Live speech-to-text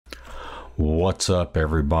What's up,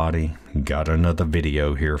 everybody? Got another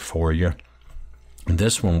video here for you.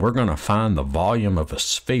 This one, we're going to find the volume of a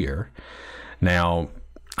sphere. Now,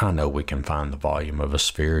 I know we can find the volume of a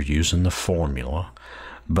sphere using the formula,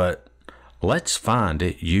 but let's find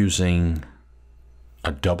it using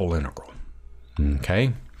a double integral.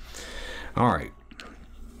 Okay? All right.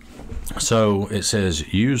 So it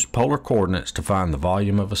says use polar coordinates to find the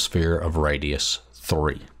volume of a sphere of radius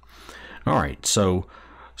 3. All right, so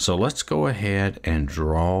let's go ahead and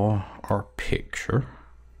draw our picture.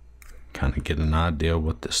 Kind of get an idea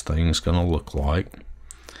what this thing is going to look like.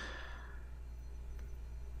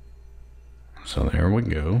 So there we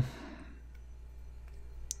go.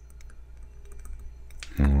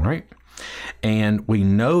 All right. And we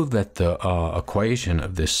know that the equation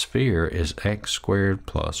of this sphere is x squared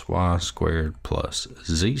plus y squared plus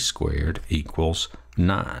z squared equals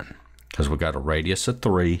 9. Because we got a radius of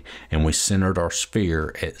 3 and we centered our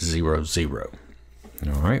sphere at 0, 0.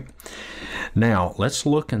 All right. Now let's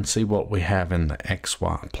look and see what we have in the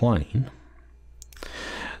xy plane.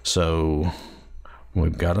 So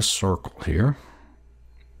we've got a circle here.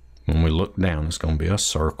 When we look down, it's going to be a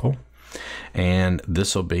circle. And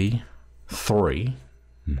this will be 3.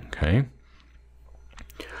 Okay.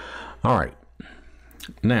 All right.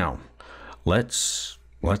 Now let's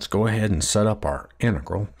go ahead and set up our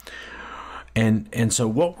integral. And so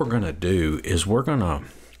what we're going to do is we're not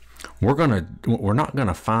going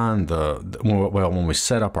to find when we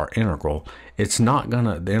set up our integral, the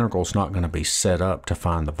integral's not going to be set up to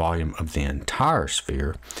find the volume of the entire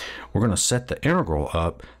sphere. We're going to set the integral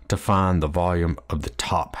up to find the volume of the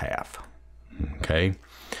top half. Okay.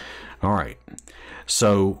 All right.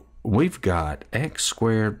 So we've got x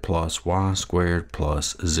squared plus y squared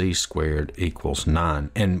plus z squared equals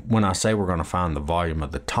 9. And when I say we're going to find the volume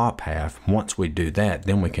of the top half, once we do that,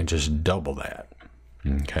 then we can just double that.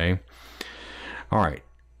 Okay. All right.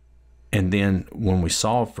 And then when we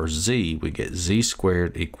solve for z, we get z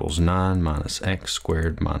squared equals 9 minus x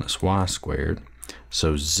squared minus y squared.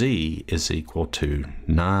 So z is equal to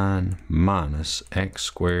 9 minus x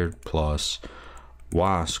squared plus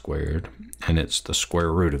y squared, and it's the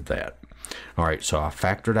square root of that. All right, so I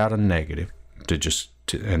factored out a negative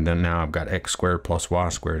and then now I've got x squared plus y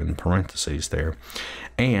squared in parentheses there.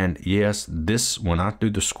 And yes, this, when I do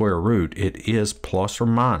the square root, it is plus or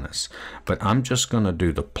minus, but I'm just going to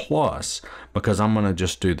do the plus because I'm going to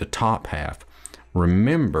just do the top half.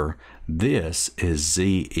 Remember, this is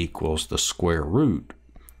z equals the square root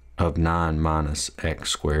of 9 minus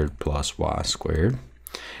x squared plus y squared.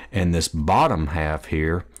 And this bottom half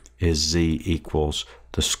here is z equals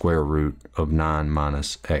the square root of 9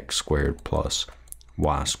 minus x squared plus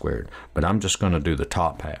y squared. But I'm just going to do the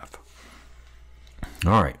top half.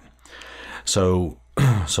 All right. So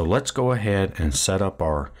let's go ahead and set up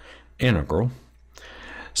our integral.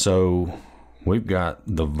 So we've got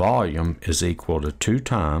the volume is equal to 2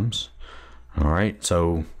 times. All right.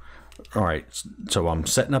 So I'm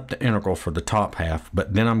setting up the integral for the top half,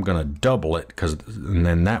 but then I'm going to double it and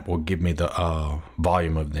then that will give me the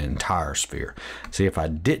volume of the entire sphere. See, if I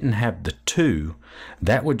didn't have the 2,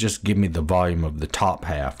 that would just give me the volume of the top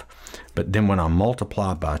half. But then when I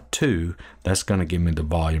multiply by 2, that's going to give me the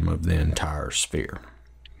volume of the entire sphere.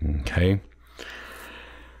 Okay.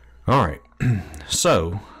 All right.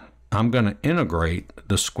 So I'm going to integrate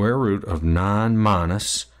the square root of 9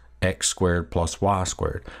 minus x squared plus y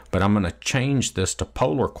squared, but I'm going to change this to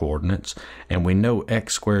polar coordinates, and we know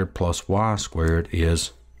x squared plus y squared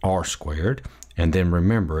is r squared, and then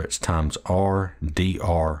remember it's times r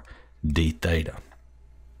dr d theta.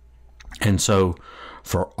 And so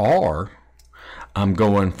for r, I'm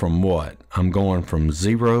going from what? I'm going from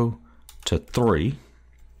 0 to 3.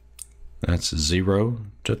 That's 0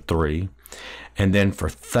 to 3. And then for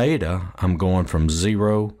theta, I'm going from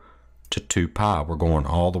 0 to 2 pi. We're going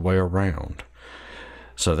all the way around.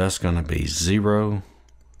 So that's going to be 0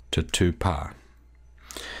 to 2 pi.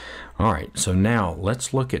 All right, so now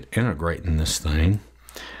let's look at integrating this thing.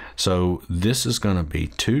 So this is going to be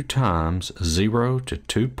 2 times 0 to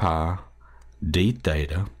 2 pi d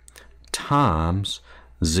theta times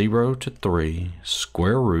 0 to 3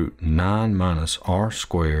 square root 9 minus r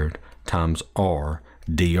squared times r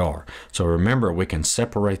dr. So remember, we can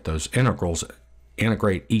separate those integrals,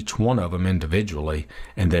 integrate each one of them individually,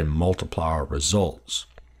 and then multiply our results.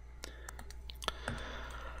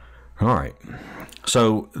 All right,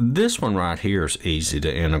 so this one right here is easy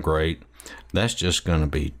to integrate. That's just going to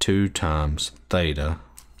be 2 times theta.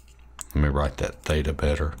 Let me write that theta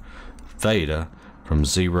better. Theta from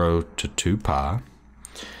 0 to 2 pi.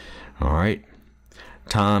 All right,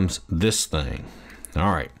 times this thing.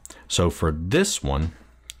 All right, so for this one,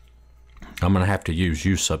 I'm going to have to use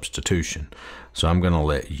u substitution. So I'm going to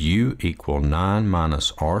let u equal 9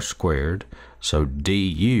 minus r squared. So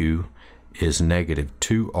du is negative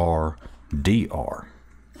 2r dr.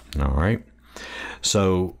 All right.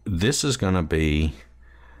 So this is going to be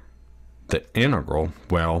the integral.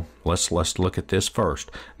 Well, let's look at this first.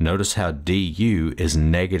 Notice how du is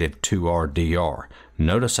negative 2r dr.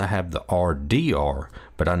 Notice I have the r dr,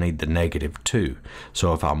 but I need the negative 2.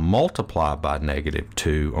 So if I multiply by negative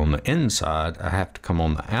 2 on the inside, I have to come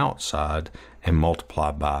on the outside and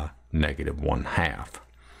multiply by negative 1/2.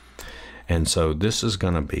 And so this is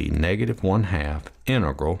going to be negative 1/2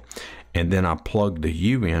 integral. And then I plug the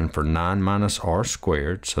u in for 9 minus r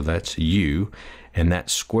squared. So that's u. And that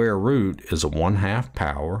square root is a 1/2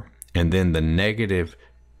 power. And then the negative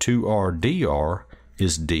 2r dr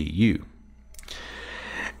is du.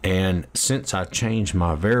 And since I changed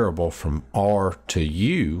my variable from r to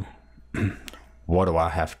u, what do I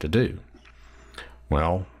have to do?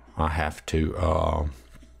 Well, I have to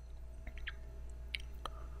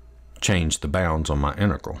change the bounds on my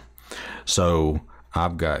integral. So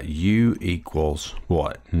I've got u equals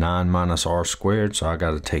what? 9 minus r squared. So I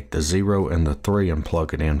got to take the 0 and the 3 and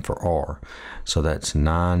plug it in for r. So that's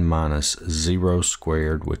 9 minus 0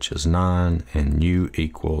 squared, which is 9, and u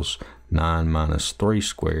equals 9 minus 3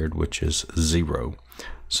 squared, which is 0.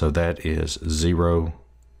 So that is 0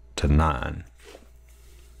 to 9.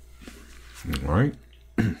 All right.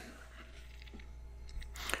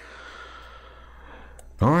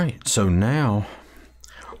 All right, so now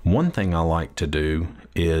one thing I like to do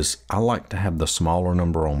is I like to have the smaller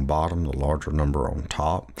number on bottom, the larger number on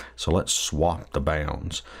top. So let's swap the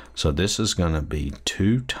bounds. So this is going to be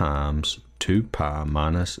 2 times 2 pi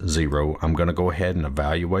minus 0. I'm going to go ahead and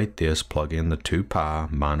evaluate this, plug in the 2 pi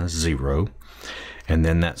minus 0. And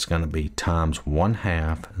then that's going to be times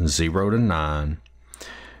 1/2, 0 to 9,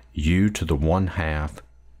 u to the 1/2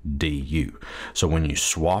 du. So when you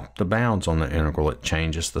swap the bounds on the integral, it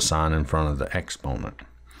changes the sign in front of the exponent.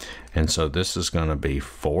 And so this is going to be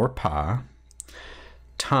 4 pi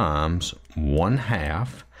times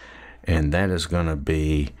 1/2, and that is going to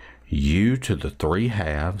be u to the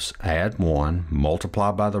 3/2, add 1, multiply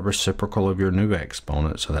by the reciprocal of your new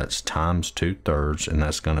exponent, so that's times 2/3, and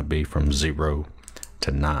that's going to be from 0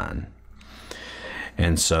 to 9.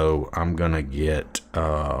 And so I'm going to get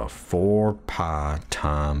 4 pi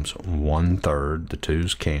times 1/3, the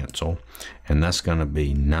 2's cancel, and that's going to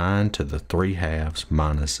be 9 to the 3/2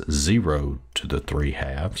 minus 0 to the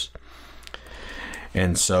 3/2.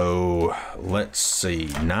 And so let's see,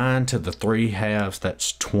 9 to the 3/2,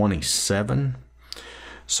 that's 27.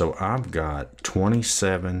 So I've got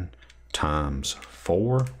 27 times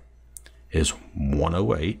 4 is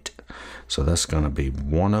 108. So that's going to be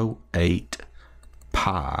 108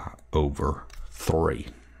 pi over 3.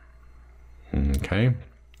 Okay,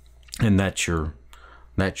 and that's your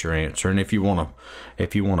answer. And if you want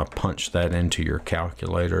to punch that into your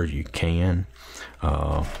calculator, you can.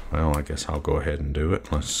 Well, I guess I'll go ahead and do it.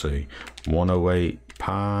 Let's see, 108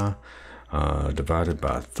 pi divided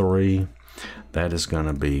by 3. That is going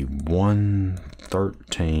to be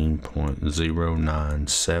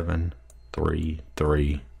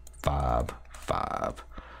 113.0973355.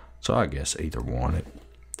 So I guess either one, it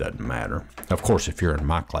doesn't matter. Of course, if you're in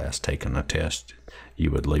my class taking a test,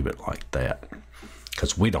 you would leave it like that,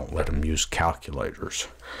 because we don't let them use calculators.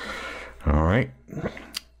 All right,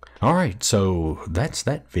 so that's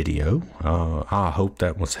that video. I hope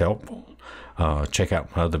that was helpful. Check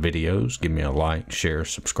out my other videos. Give me a like, share,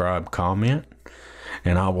 subscribe, comment,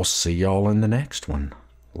 and I will see y'all in the next one.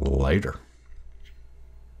 Later.